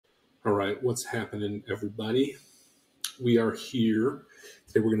All right, what's happening, everybody? We are here.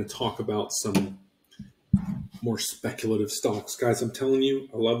 Today we're going to talk about some more speculative stocks. Guys, I'm telling you,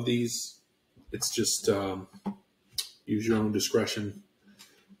 I love these. It's just use your own discretion,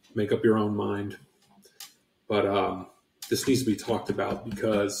 make up your own mind. But this needs to be talked about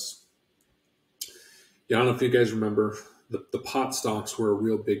because, I don't know if you guys remember, the pot stocks were a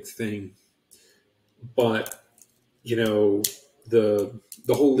real big thing. But,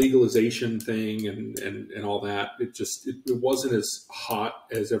 the whole legalization thing and all that, it wasn't as hot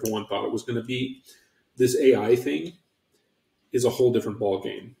as everyone thought it was going to be. This AI thing is a whole different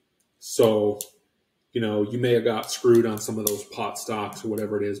ballgame. So, you may have got screwed on some of those pot stocks or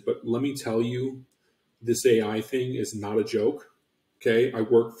whatever it is, but let me tell you, this AI thing is not a joke. Okay. I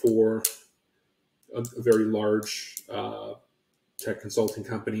work for a very large tech consulting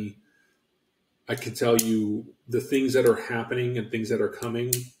company. I can tell you the things that are happening and things that are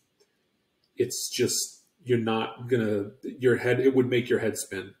coming, it's just, it would make your head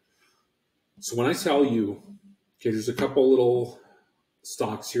spin. So when I tell you, okay, there's a couple little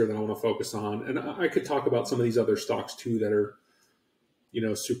stocks here that I want to focus on, and I could talk about some of these other stocks too that are,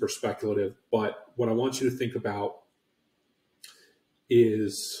 super speculative, but what I want you to think about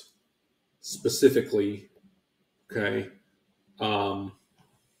is specifically, okay,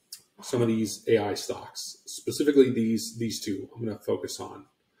 some of these AI stocks, specifically these two I'm going to focus on.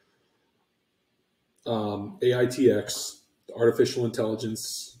 AITX, the Artificial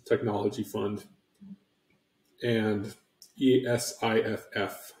Intelligence Technology Fund, and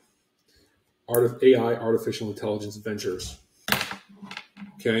ESIFF, AI Artificial Intelligence Ventures.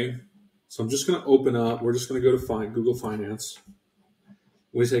 Okay, so I'm just going to open up, we're just going to go to Google Finance.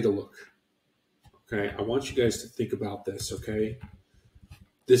 We're going to take a look. Okay, I want you guys to think about this, okay?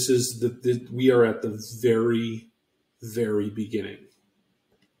 This is we are at the very, very beginning.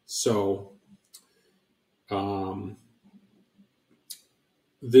 So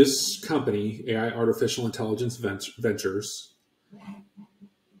this company, AI Artificial Intelligence Ventures,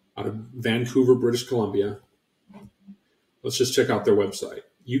 out of Vancouver, British Columbia, let's just check out their website.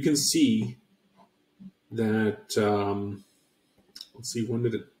 You can see that, let's see, when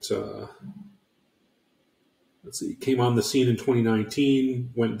did it... let's see, came on the scene in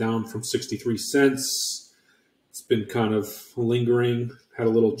 2019, went down from 63 cents. It's been kind of lingering, had a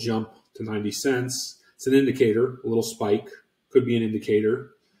little jump to 90 cents. It's an indicator, a little spike, could be an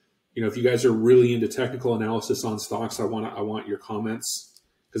indicator. If you guys are really into technical analysis on stocks, I want your comments,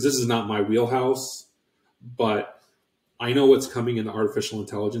 because this is not my wheelhouse, but I know what's coming in the artificial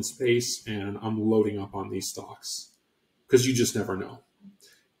intelligence space, and I'm loading up on these stocks because you just never know.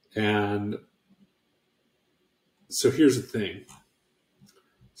 And so here's the thing.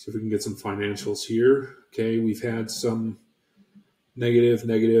 See if we can get some financials here. Okay, we've had some negative,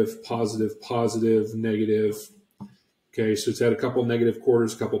 positive, negative. Okay, so it's had a couple negative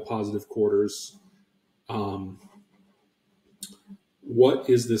quarters, a couple positive quarters. What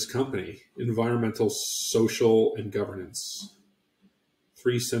is this company? Environmental, social, and governance.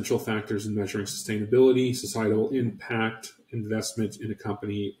 3 central factors in measuring sustainability: societal impact, investment in a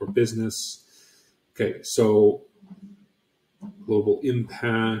company or business. Okay, so global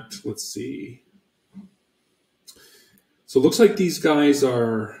impact, let's see. So it looks like these guys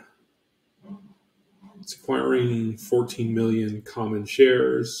are acquiring 14 million common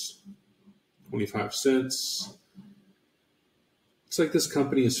shares, 25 cents. Looks like this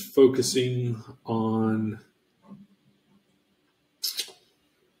company is focusing on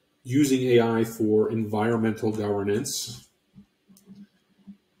using AI for environmental governance.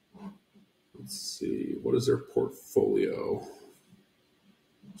 Let's see, what is their portfolio?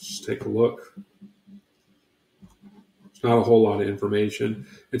 Let's just take a look. There's not a whole lot of information.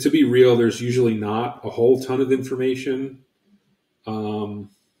 And to be real, there's usually not a whole ton of information.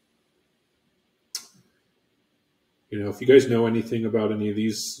 If you guys know anything about any of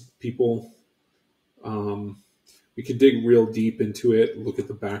these people, we could dig real deep into it, look at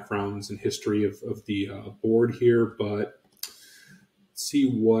the backgrounds and history of the board here, but let's see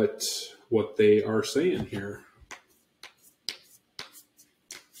what they are saying here.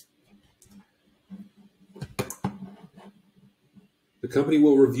 The company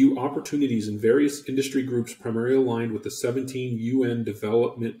will review opportunities in various industry groups primarily aligned with the 17 UN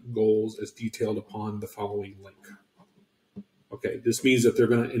development goals as detailed upon the following link. Okay, this means that they're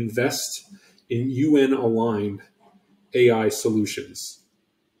going to invest in UN-aligned AI solutions.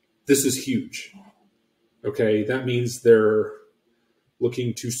 This is huge. Okay, that means they're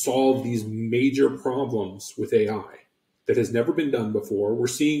looking to solve these major problems with AI that has never been done before. We're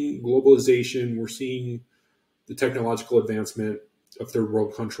seeing globalization, we're seeing the technological advancement, third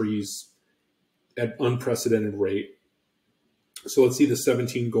world countries at unprecedented rate. So let's see the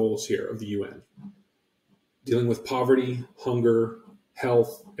 17 goals here of the UN. Dealing with poverty, hunger,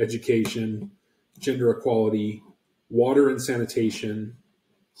 health, education, gender equality, water and sanitation,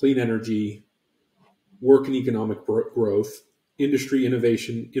 clean energy, work and economic growth, industry,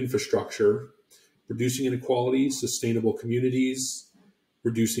 innovation, infrastructure, reducing inequality, sustainable communities,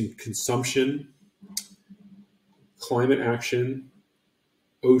 reducing consumption, climate action,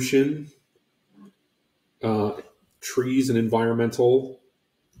 ocean, trees and environmental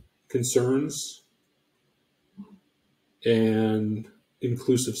concerns, and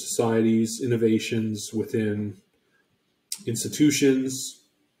inclusive societies, innovations within institutions,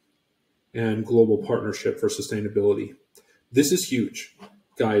 and global partnership for sustainability. This is huge.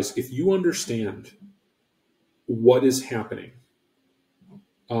 Guys, if you understand what is happening,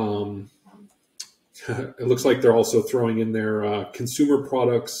 it looks like they're also throwing in their consumer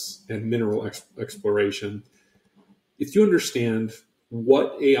products and mineral exploration. If you understand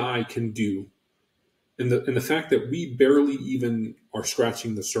what AI can do, and the fact that we barely even are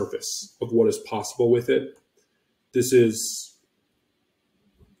scratching the surface of what is possible with it, this is,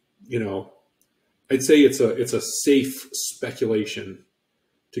 you know, I'd say it's a safe speculation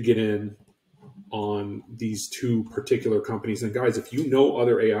to get in on these two particular companies. And guys, if you know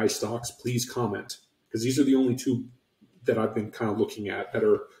other AI stocks, please comment, because these are the only two that I've been kind of looking at that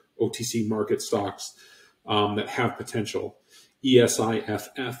are OTC market stocks that have potential.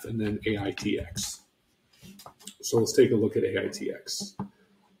 ESIFF and then AITX. So let's take a look at AITX.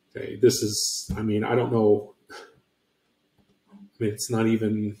 Okay, this is, I mean, I don't know. I mean, it's not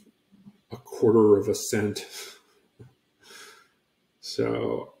even a quarter of a cent.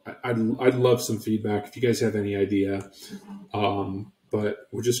 So I'd love some feedback if you guys have any idea. But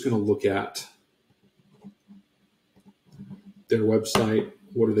we're just going to look at their website.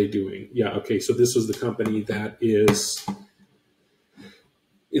 What are they doing? Yeah, okay, so this is the company that is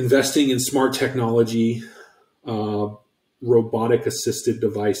investing in smart technology, robotic assisted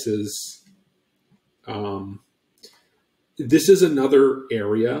devices. This is another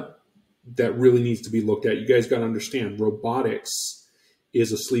area that really needs to be looked at. You guys got to understand, robotics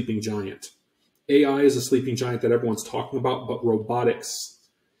is a sleeping giant. AI is a sleeping giant that everyone's talking about, but robotics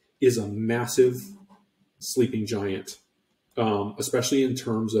is a massive sleeping giant, especially in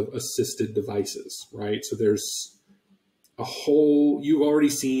terms of assisted devices, right? So there's a whole, you've already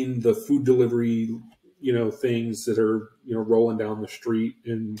seen the food delivery, you know, things that are, you know, rolling down the street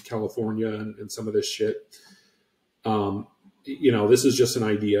in California and some of this shit. You know, this is just an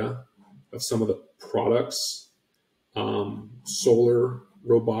idea of some of the products, solar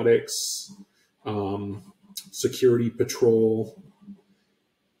robotics, security patrol,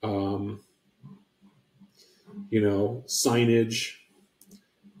 you know, signage.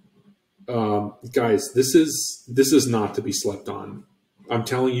 Guys, this is not to be slept on. I'm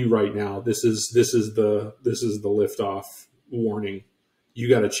telling you right now, this is the liftoff warning. You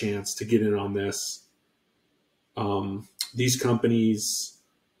got a chance to get in on this. These companies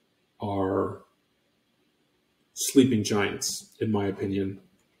are sleeping giants, in my opinion.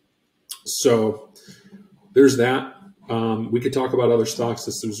 So there's that. We could talk about other stocks.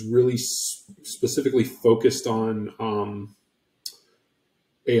 This was really specifically focused on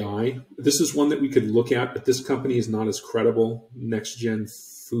AI. This is one that we could look at, but this company is not as credible. Next Gen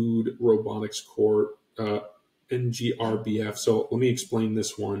Food Robotics Corp, NGRBF. So let me explain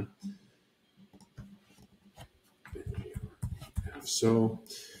this one. So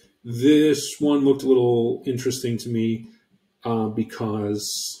this one looked a little interesting to me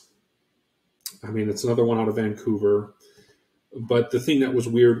because, I mean, it's another one out of Vancouver. But the thing that was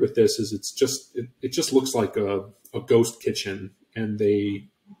weird with this is it just looks like a ghost kitchen, and they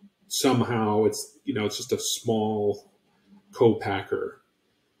somehow it's just a small co-packer.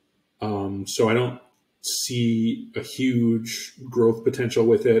 So I don't see a huge growth potential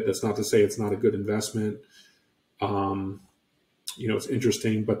with it. That's not to say it's not a good investment. It's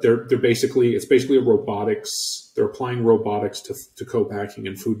interesting, but it's basically a robotics. They're applying robotics to co-packing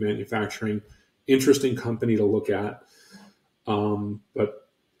and food manufacturing. Interesting company to look at. But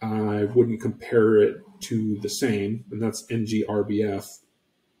I wouldn't compare it to the same, and that's NGRBF.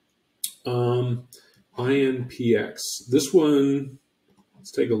 INPX. This one,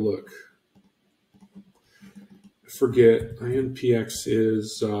 let's take a look. I forget. INPX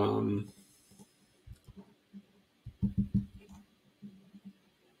is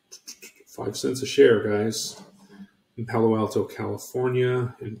 5 cents a share, guys. In Palo Alto,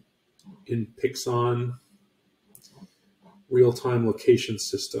 California, in Pixon. Real-time location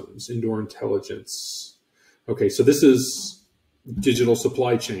systems, indoor intelligence. Okay, so this is Digital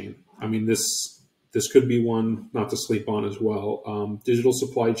supply chain. I mean, this could be one not to sleep on as well. Digital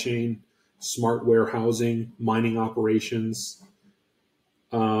supply chain, smart warehousing, mining operations.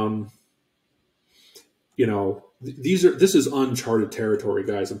 You know, this is uncharted territory,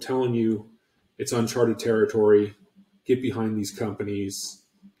 guys. I'm telling you, it's uncharted territory. Get behind these companies.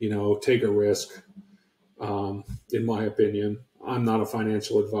 You know, take a risk. In my opinion, I'm not a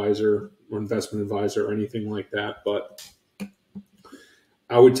financial advisor or investment advisor or anything like that, but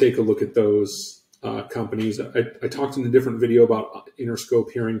I would take a look at those companies. I talked in a different video about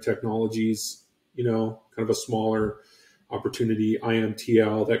Interscope Hearing Technologies, you know, kind of a smaller opportunity,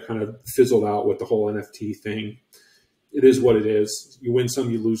 IMTL, that kind of fizzled out with the whole NFT thing. It is what it is. You win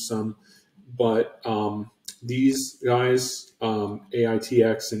some, you lose some. But these guys,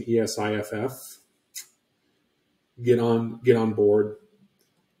 AITX and ESIFF, get on board.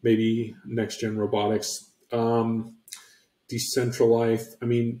 Maybe next gen robotics. Decentralife. I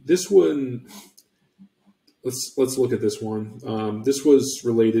mean, this one. Let's look at this one. This was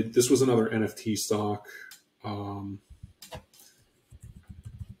related. This was another NFT stock.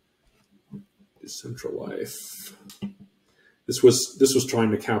 Decentralife. This was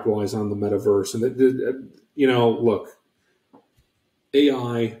trying to capitalize on the metaverse, and you know, look,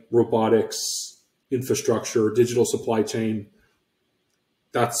 AI, robotics, infrastructure, digital supply chain.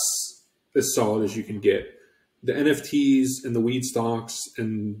 That's as solid as you can get. The NFTs and the weed stocks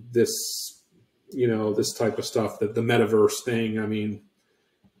and this, you know, this type of stuff, the metaverse thing. I mean,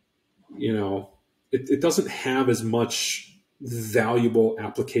 you know, it doesn't have as much valuable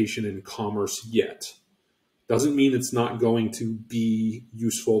application in commerce yet. Doesn't mean it's not going to be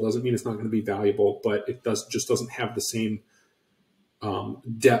useful. Doesn't mean it's not going to be valuable, but it just doesn't have the same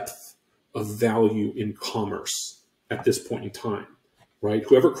depth of value in commerce at this point in time, right?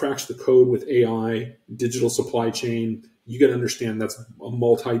 Whoever cracks the code with AI, digital supply chain, you got to understand that's a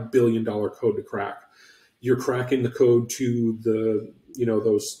multi-billion-dollar code to crack. You're cracking the code to the, you know,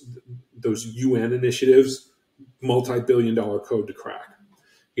 those UN initiatives, multi-billion-dollar code to crack.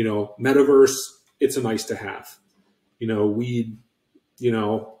 You know, metaverse, it's a nice to have. You know, weed, you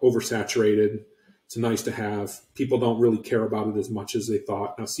know, oversaturated. It's a nice to have. People don't really care about it as much as they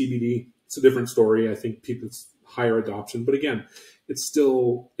thought. Now, CBD, it's a different story. I think it's higher adoption, but again, it's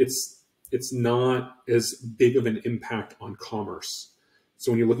still, it's not as big of an impact on commerce.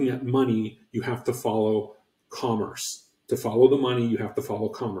 So when you're looking at money, you have to follow commerce. To follow the money, you have to follow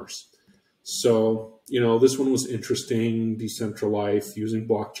commerce. So, you know, this one was interesting, Decentralife, using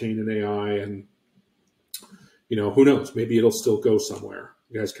blockchain and AI, and, you know, who knows, maybe it'll still go somewhere.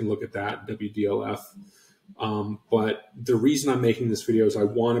 You guys can look at that, WDLF. But the reason I'm making this video is I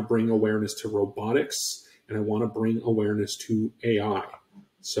want to bring awareness to robotics, and I want to bring awareness to AI.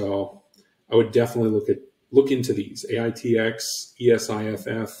 So I would definitely look into these: AITX,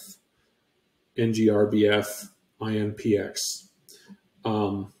 ESIFF, NGRBF, INPX.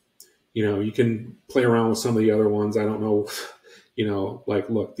 You know, you can play around with some of the other ones. I don't know, you know, like,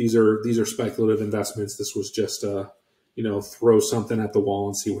 look, these are speculative investments. This was just you know, throw something at the wall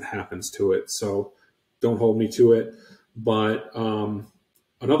and see what happens to it. So don't hold me to it. But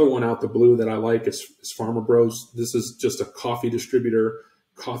another one out the blue that I like is Farmer Bros. This is just a coffee distributor.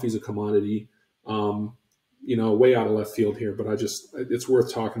 Coffee's a commodity. You know, way out of left field here, but it's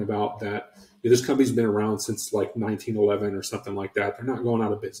worth talking about that. This company's been around since like 1911 or something like that. They're not going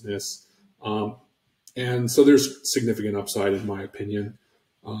out of business. And so there's significant upside in my opinion.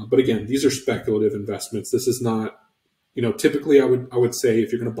 But again, these are speculative investments. This is not, you know, typically I would say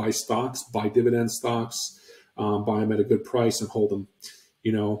if you're going to buy stocks, buy dividend stocks, buy them at a good price and hold them.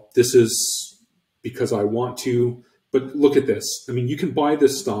 You know, this is because I want to. But look at this. I mean, you can buy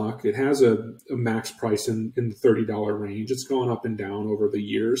this stock. It has a max price in the $30 range. It's gone up and down over the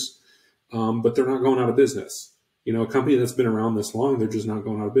years, but they're not going out of business. You know, a company that's been around this long, they're just not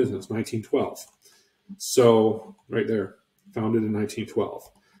going out of business. 1912. So right there, founded in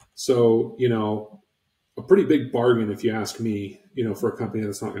 1912. So, you know, a pretty big bargain if you ask me, you know, for a company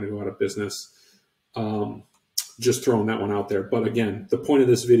that's not going to go out of business. Just throwing that one out there. But again, the point of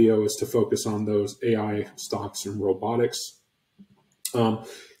this video is to focus on those AI stocks and robotics.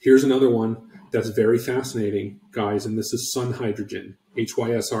 Here's another one that's very fascinating, guys, and this is Sun Hydrogen,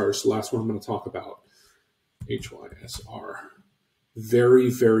 HYSR. It's the last one I'm going to talk about. HYSR.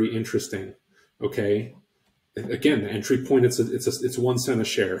 Very, very interesting. Okay. Again, the entry point, it's 1 cent a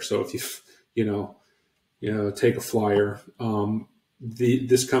share. So if you take a flyer,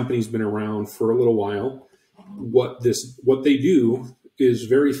 this company's been around for a little while. What they do is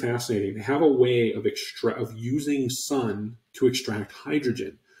very fascinating. They have a way of using sun to extract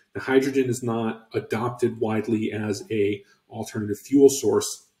hydrogen. Now, hydrogen is not adopted widely as a alternative fuel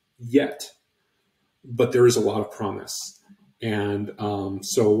source yet, but there is a lot of promise. And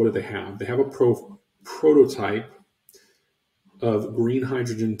so what do they have? They have a prototype of green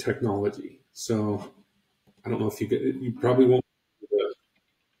hydrogen technology. So I don't know if you probably won't hear the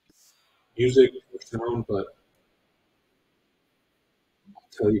music or sound, but I'll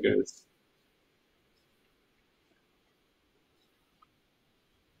tell you guys.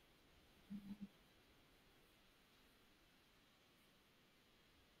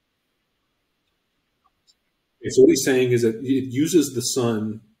 So what he's saying is that it uses the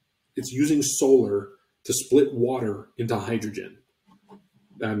sun, it's using solar to split water into hydrogen.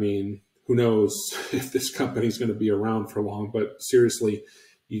 I mean, who knows if this company is going to be around for long, but seriously,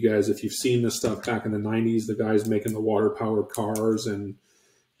 you guys, if you've seen this stuff back in the 90s, the guys making the water powered cars and,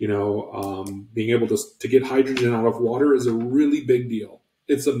 being able to get hydrogen out of water is a really big deal.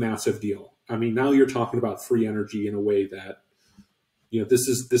 It's a massive deal. I mean, now you're talking about free energy in a way that, this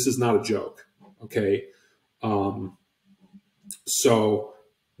is not a joke. Okay. So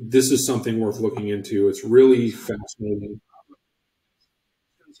this is something worth looking into. It's really fascinating.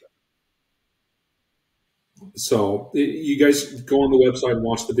 So you guys go on the website and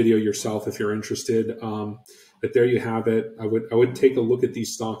watch the video yourself if you're interested. But there you have it. I would take a look at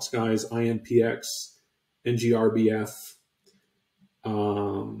these stocks, guys. INPX, NGRBF,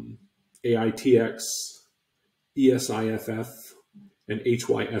 AITX, ESIFF, and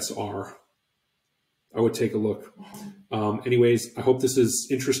HYSR. I would take a look. Anyways, I hope this is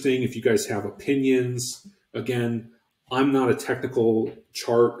interesting. If you guys have opinions, again, I'm not a technical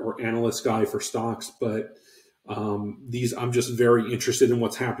chart or analyst guy for stocks, but I'm just very interested in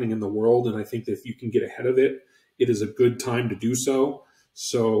what's happening in the world. And I think that if you can get ahead of it, it is a good time to do so.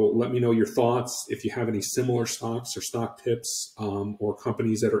 So let me know your thoughts. If you have any similar stocks or stock tips or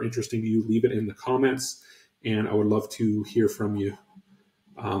companies that are interesting to you, leave it in the comments. And I would love to hear from you.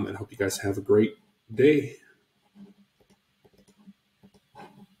 And I hope you guys have a great day.